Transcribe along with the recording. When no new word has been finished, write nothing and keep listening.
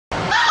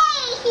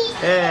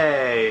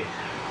Hey.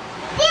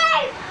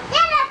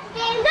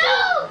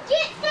 No!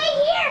 Stay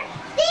here!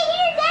 Stay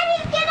here!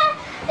 Daddy's gonna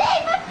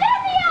take a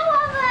video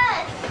of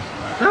us!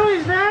 No,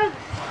 he's not.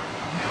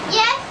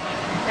 Yes?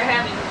 They're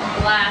having a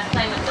blast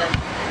playing with this.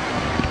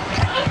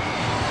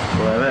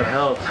 Boy, that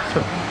helps.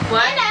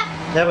 What?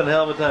 Having a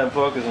hell of a time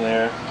focusing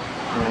there.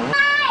 Hi!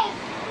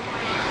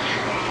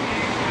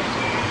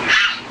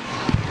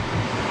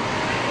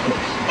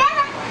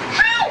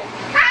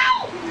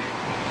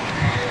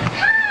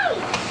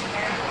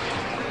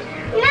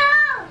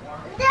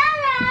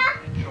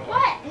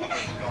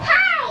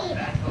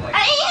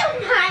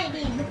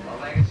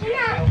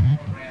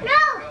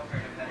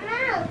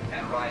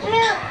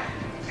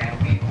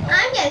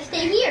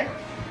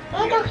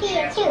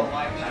 Here too.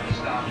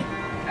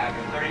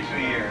 After 32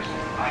 years,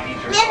 I need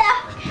your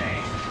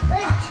change.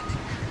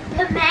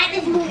 The mat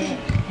is moving.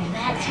 The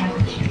mat's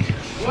moving.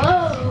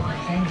 Whoa.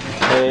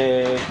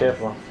 Hey,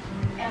 careful.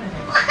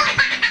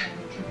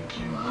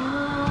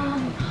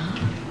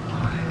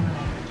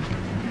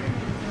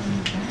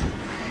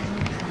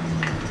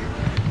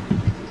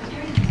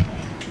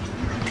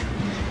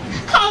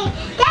 Hey,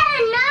 that's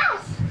a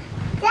nest.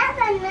 That's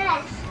a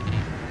nest.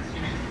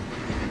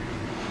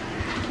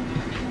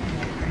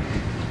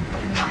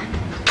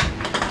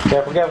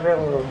 Careful, careful,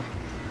 careful.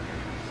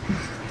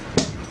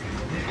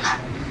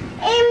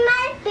 It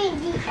might be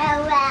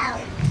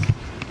around.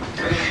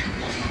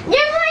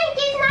 Your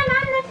blanket is not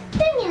on the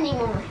thing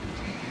anymore.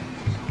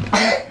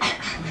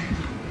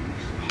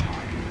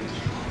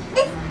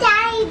 It's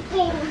Daddy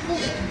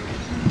baby.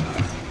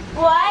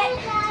 What?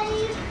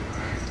 Daddy.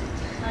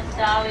 Let's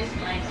always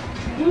play.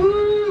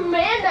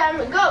 Amanda, I'm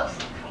a ghost.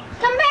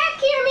 Come back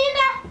here,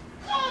 Amanda.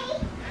 Hey.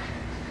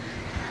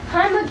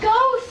 I'm a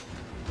ghost.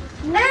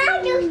 I'm a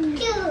ghost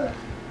too.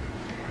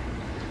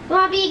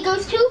 Want to be a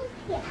ghost too?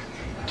 Yeah.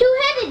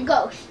 Two-headed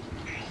ghost.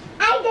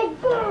 I'm the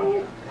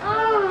ghost.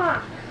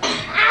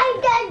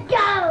 I'm the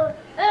ghost.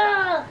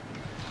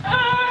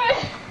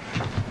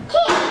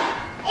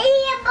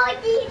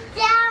 Everybody's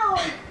down.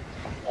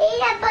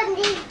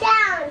 Everybody's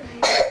down.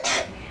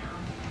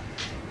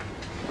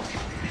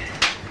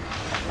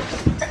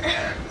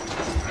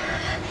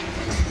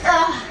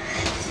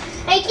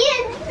 I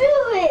can't do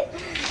it.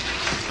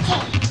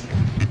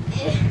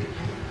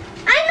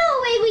 I know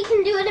a way we can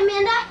do it,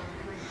 Amanda.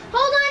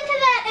 Hold on to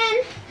that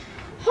end.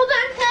 Hold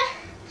on to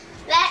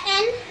that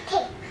end.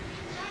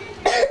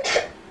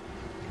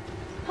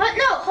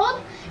 No, hold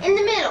in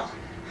the middle.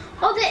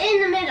 Hold it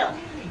in the middle.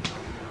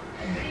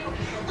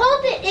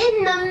 Hold it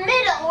in the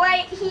middle,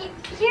 right here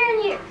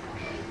and here.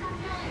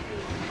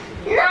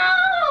 No!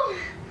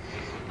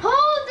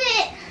 Hold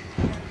it.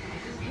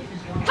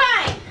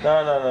 Fine. No,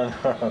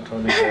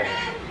 don't do that.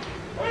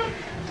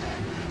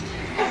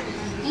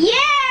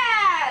 Yeah!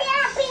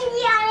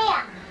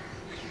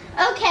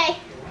 Okay.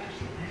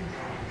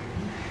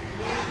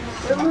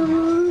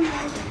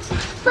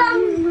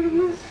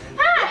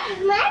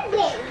 My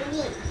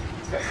baby.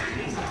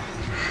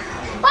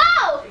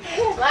 Whoa!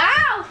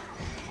 Wow!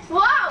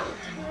 Whoa!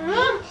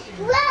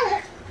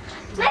 Look!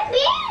 My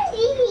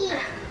baby!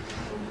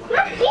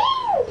 My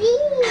baby!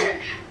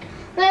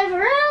 Live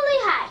really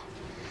high.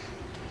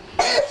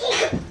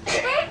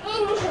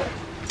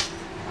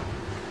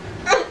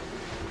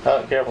 Oh,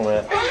 careful,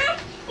 man. No,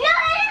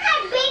 my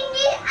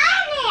baby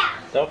on there!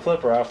 Don't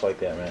flip her off like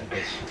that, man.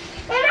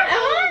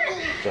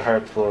 It's a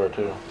hard floor,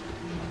 too.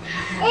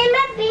 And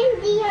my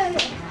baby on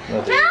there. No!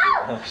 No,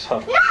 not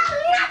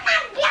my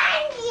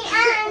baby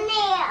on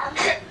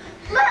there.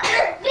 My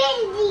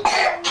baby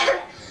on there.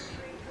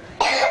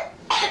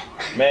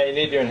 Matt, you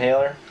need your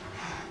inhaler?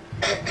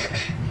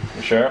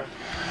 You sure?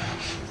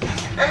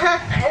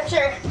 I'm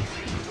sure.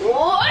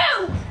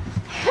 Whoa!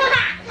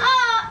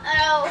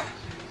 Uh-oh.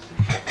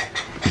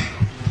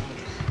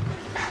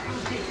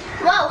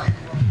 Whoa.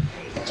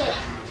 Okay.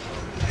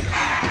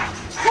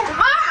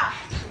 Ah!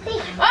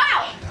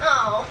 Wow!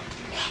 Oh.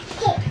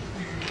 Okay.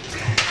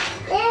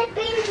 Let's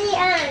bring the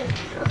on.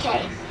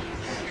 Okay.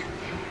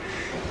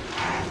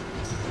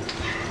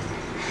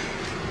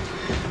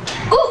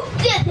 Oh,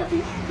 good. No,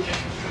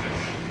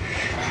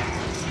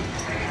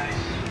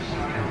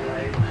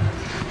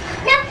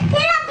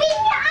 bring the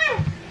on.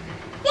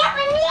 Yeah,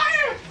 bring the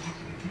on.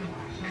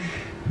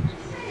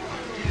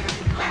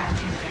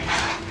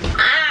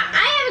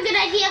 I have a good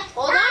idea.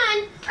 Hold on.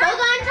 Hold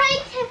on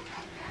tight.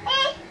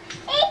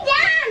 Hey,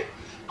 down.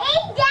 Hey,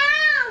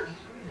 down.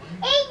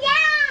 Hey,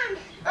 down.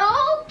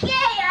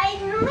 Okay,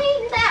 I'm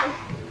laying down.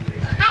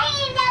 I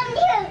am down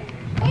too.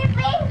 Hey,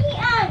 bring me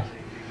on.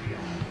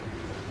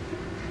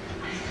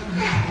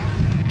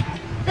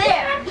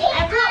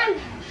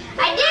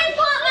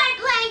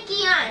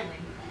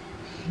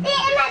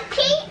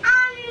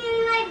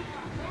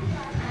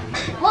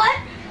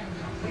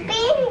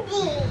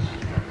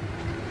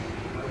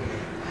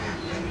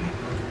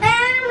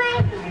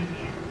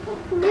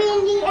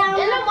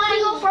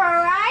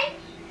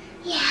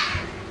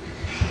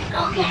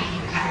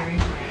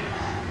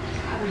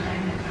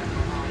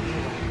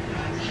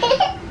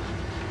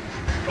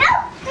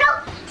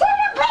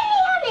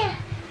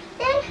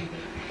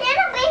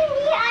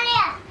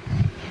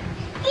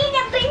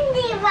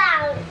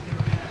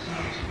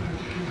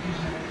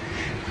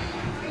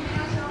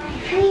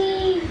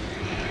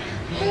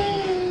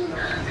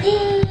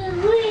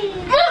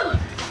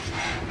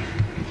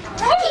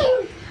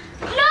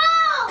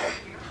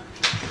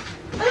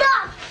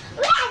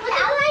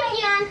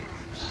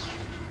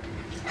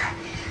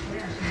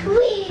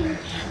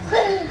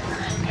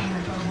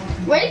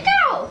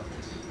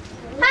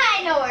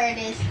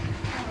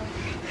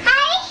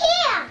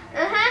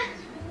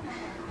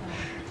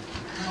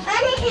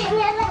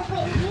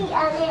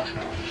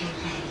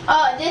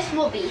 Oh, this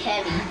will be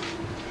heavy.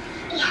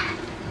 Yeah.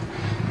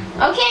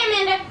 Okay,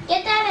 Amanda,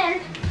 get that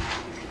in.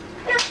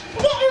 No,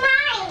 get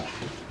mine.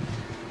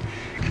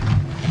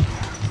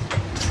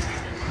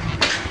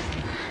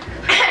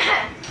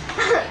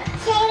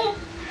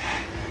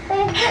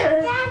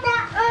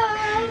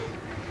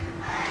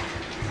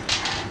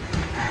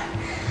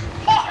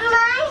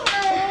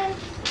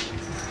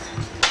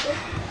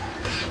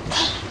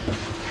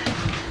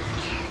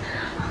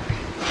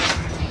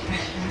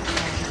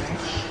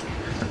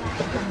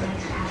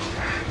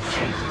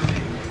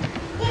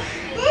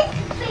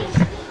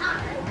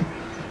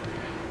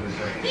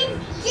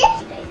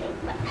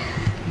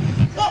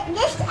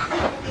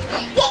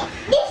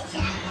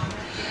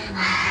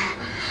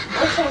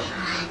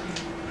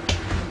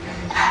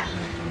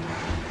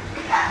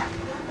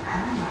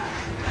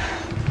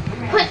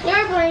 Put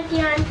your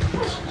blanket on.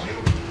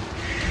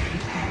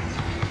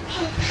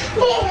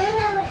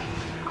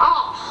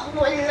 Oh,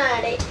 wouldn't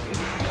let it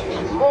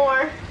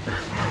anymore.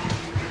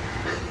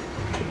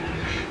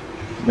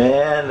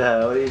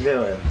 Amanda, what are you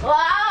doing?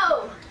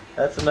 Whoa!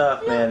 That's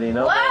enough, Mandy.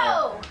 No more.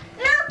 Whoa!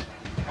 No,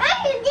 I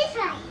do this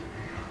way.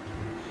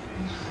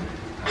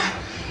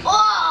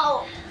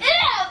 Whoa!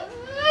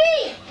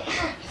 Me!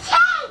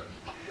 Hey!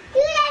 Do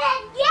that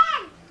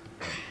again!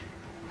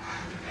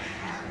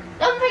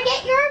 Don't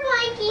forget your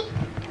blankie.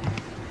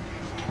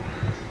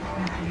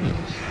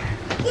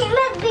 Get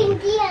my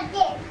blankie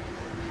again.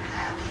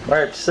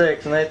 March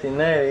 6,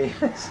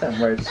 1990. It's not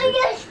March 6. I'm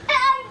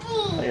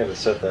I gotta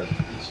set that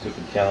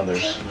stupid calendar.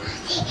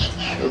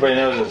 Everybody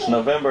knows it's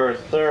November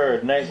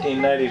 3rd,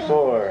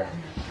 1994.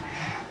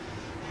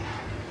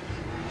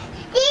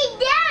 Dig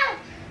down!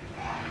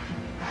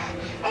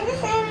 And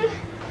this is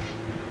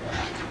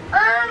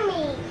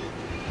Army.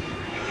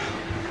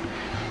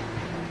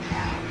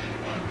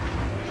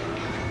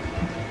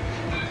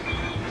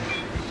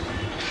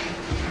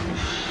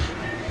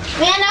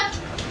 Man up!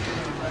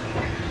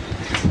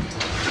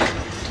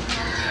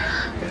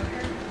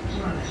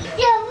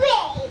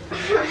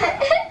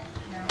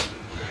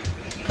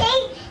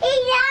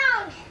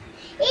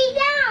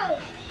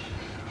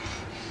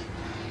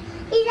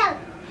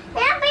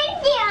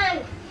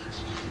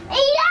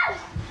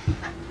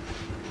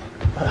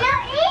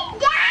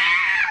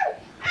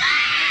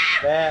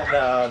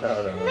 No. No,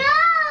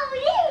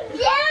 he's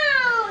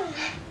down.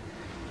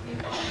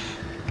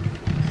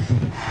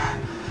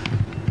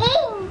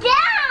 He's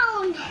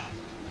down.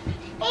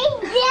 He's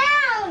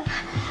down.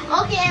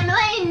 Okay, I'm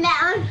laying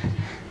down.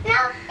 No,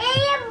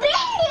 it's a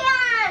blankie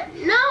on.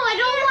 No, I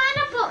don't want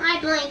to put my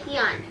blankie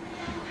on.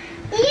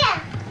 Yeah.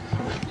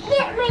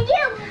 Get my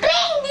new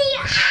blankie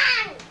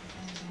on.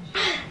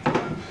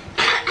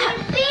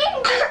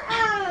 Blankie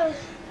on.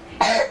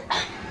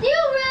 Do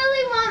you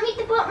really want me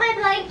to put my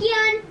blankie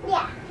on?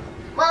 Yeah.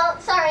 Well,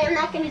 sorry, I'm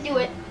not going to do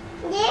it.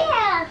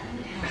 Yeah.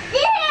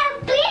 Yeah,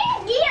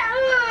 blankie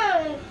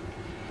on.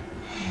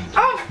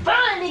 Oh,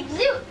 fun.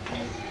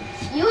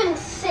 You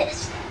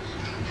insist.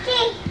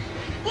 Okay.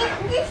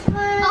 This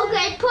one.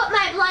 Okay, put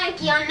my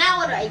blankie on. Now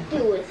what do I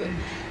do with it?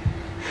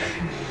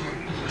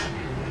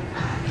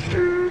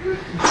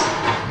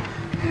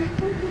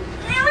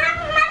 I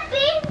want my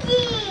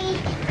blankie.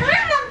 I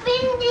want my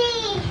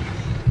blankie.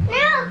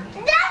 No,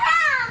 Dada!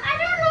 I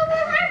don't know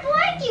where my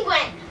blankie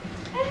went.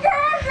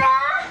 Dada!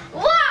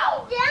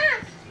 Whoa! Yeah.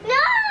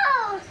 No!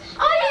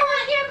 Oh, you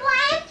want your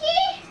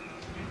blankie?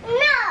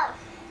 No.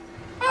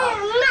 I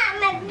want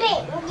my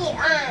blankie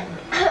on.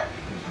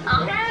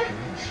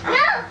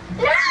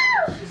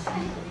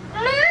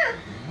 No!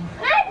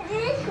 Not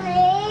this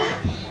way.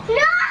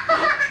 No!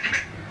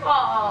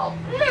 Oh.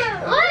 No!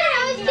 What? I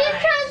was just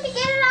trying to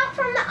get it out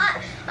from the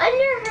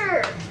under her.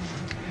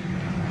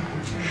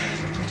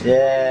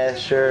 Yeah,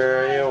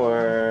 sure you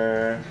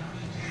were.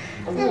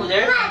 Ooh,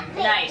 there's a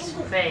nice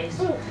face.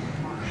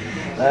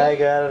 I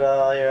got it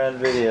all here on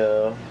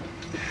video.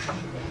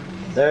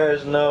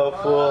 There's no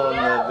fool in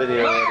the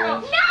video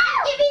audience. No!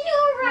 Give me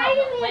your right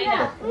Wait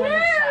hand. now.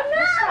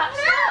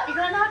 Stop. You're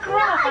gonna knock her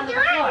off on the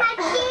floor.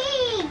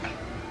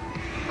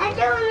 I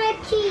don't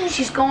want to teeth.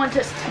 She's going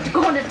to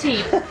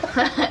teep.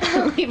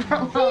 Leave her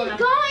alone. She's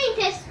going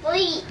to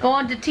sleep.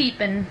 Going to teep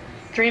and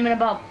dreaming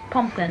about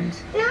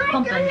pumpkins. No, I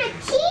don't want to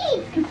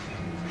teeth.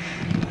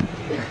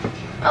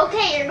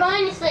 Okay, you're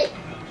going to sleep.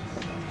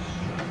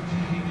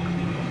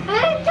 I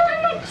don't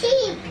want to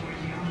teeth.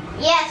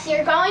 Yes,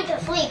 you're going to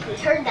sleep. We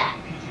heard that.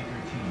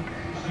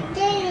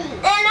 Daddy.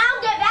 And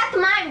I'll get back to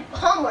my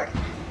homework.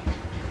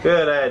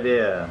 Good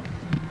idea.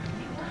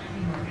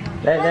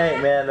 Night,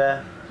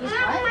 Amanda.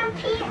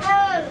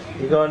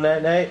 You going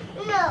night night?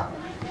 No. I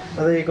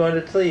thought you were going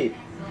to sleep.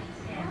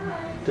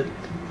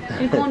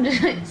 You're going to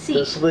To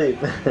sleep. sleep.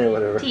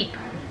 Whatever. Teep.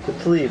 To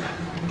sleep.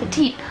 To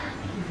teep.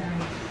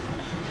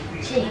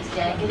 Jeez,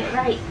 Dad, get it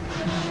right.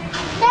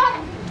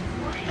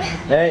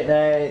 Night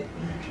night.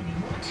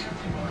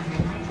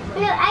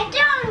 No, I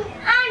don't.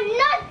 I'm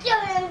not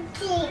doing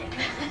teeth.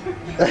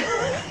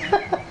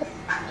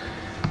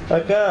 How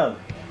come?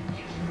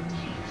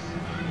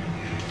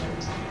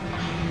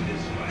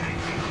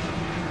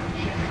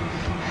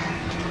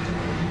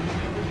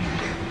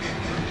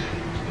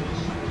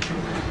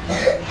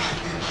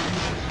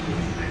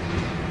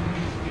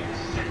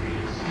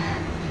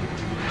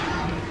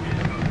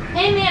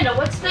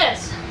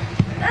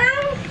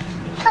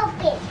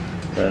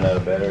 Running out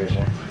of batteries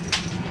here.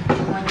 I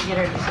want to get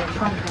her to say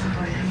pumpkin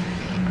for you.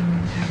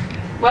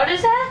 What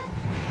is that?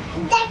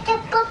 That's a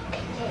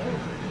pumpkin.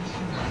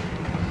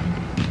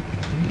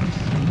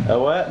 A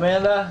what,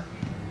 Amanda?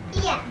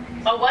 Yeah.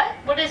 A what?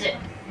 What is it?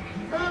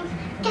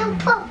 The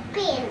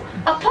pumpkin.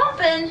 A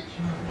pumpkin?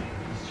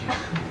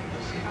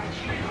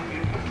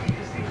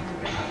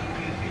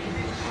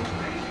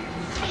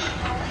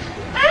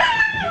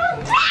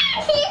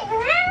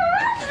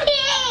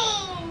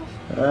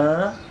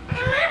 Huh?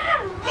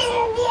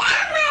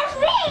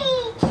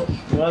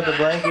 You want the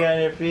blanket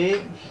on your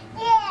feet?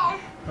 Yeah.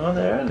 Oh,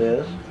 there it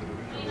is.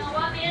 You know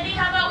what, Mandy?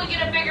 How about we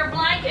get a bigger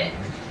blanket?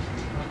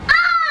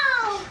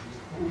 Oh!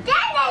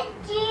 That's an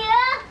idea.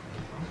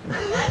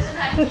 That's an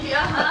idea,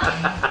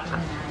 huh?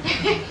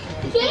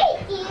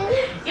 Thank you.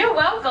 You're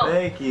welcome.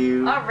 Thank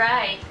you. All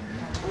right.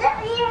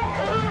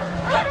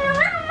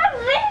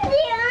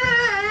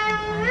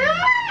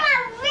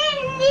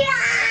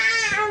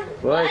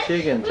 Boy,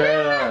 she can turn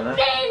it on, huh?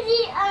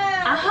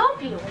 I'll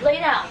help you. Lay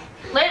down.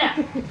 Lay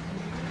down.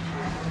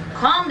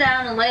 Calm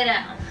down and lay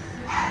down.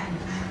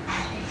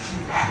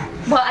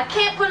 Well, I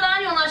can't put it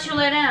on you unless you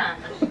lay down.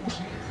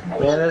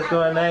 Yeah, let's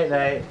go night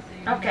night.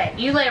 Okay,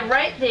 you lay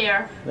right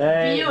there.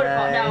 Night, Beautiful.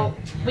 night. Now,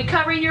 we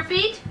covering your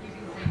feet?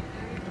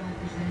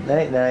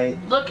 Night night.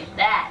 Look at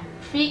that.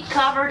 Feet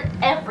covered,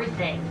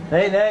 everything.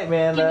 Night night, Give me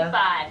Amanda.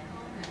 5.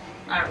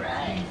 All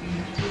right.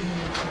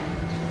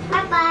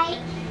 Bye-bye.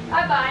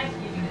 Bye-bye.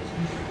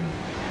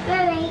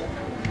 Bye-bye.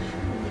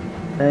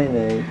 Night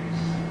night.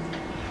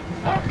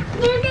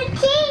 Do the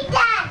tea,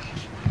 Dad.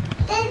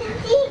 Do the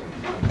tea.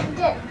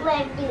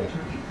 What do?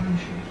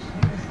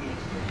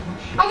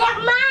 I got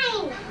mine.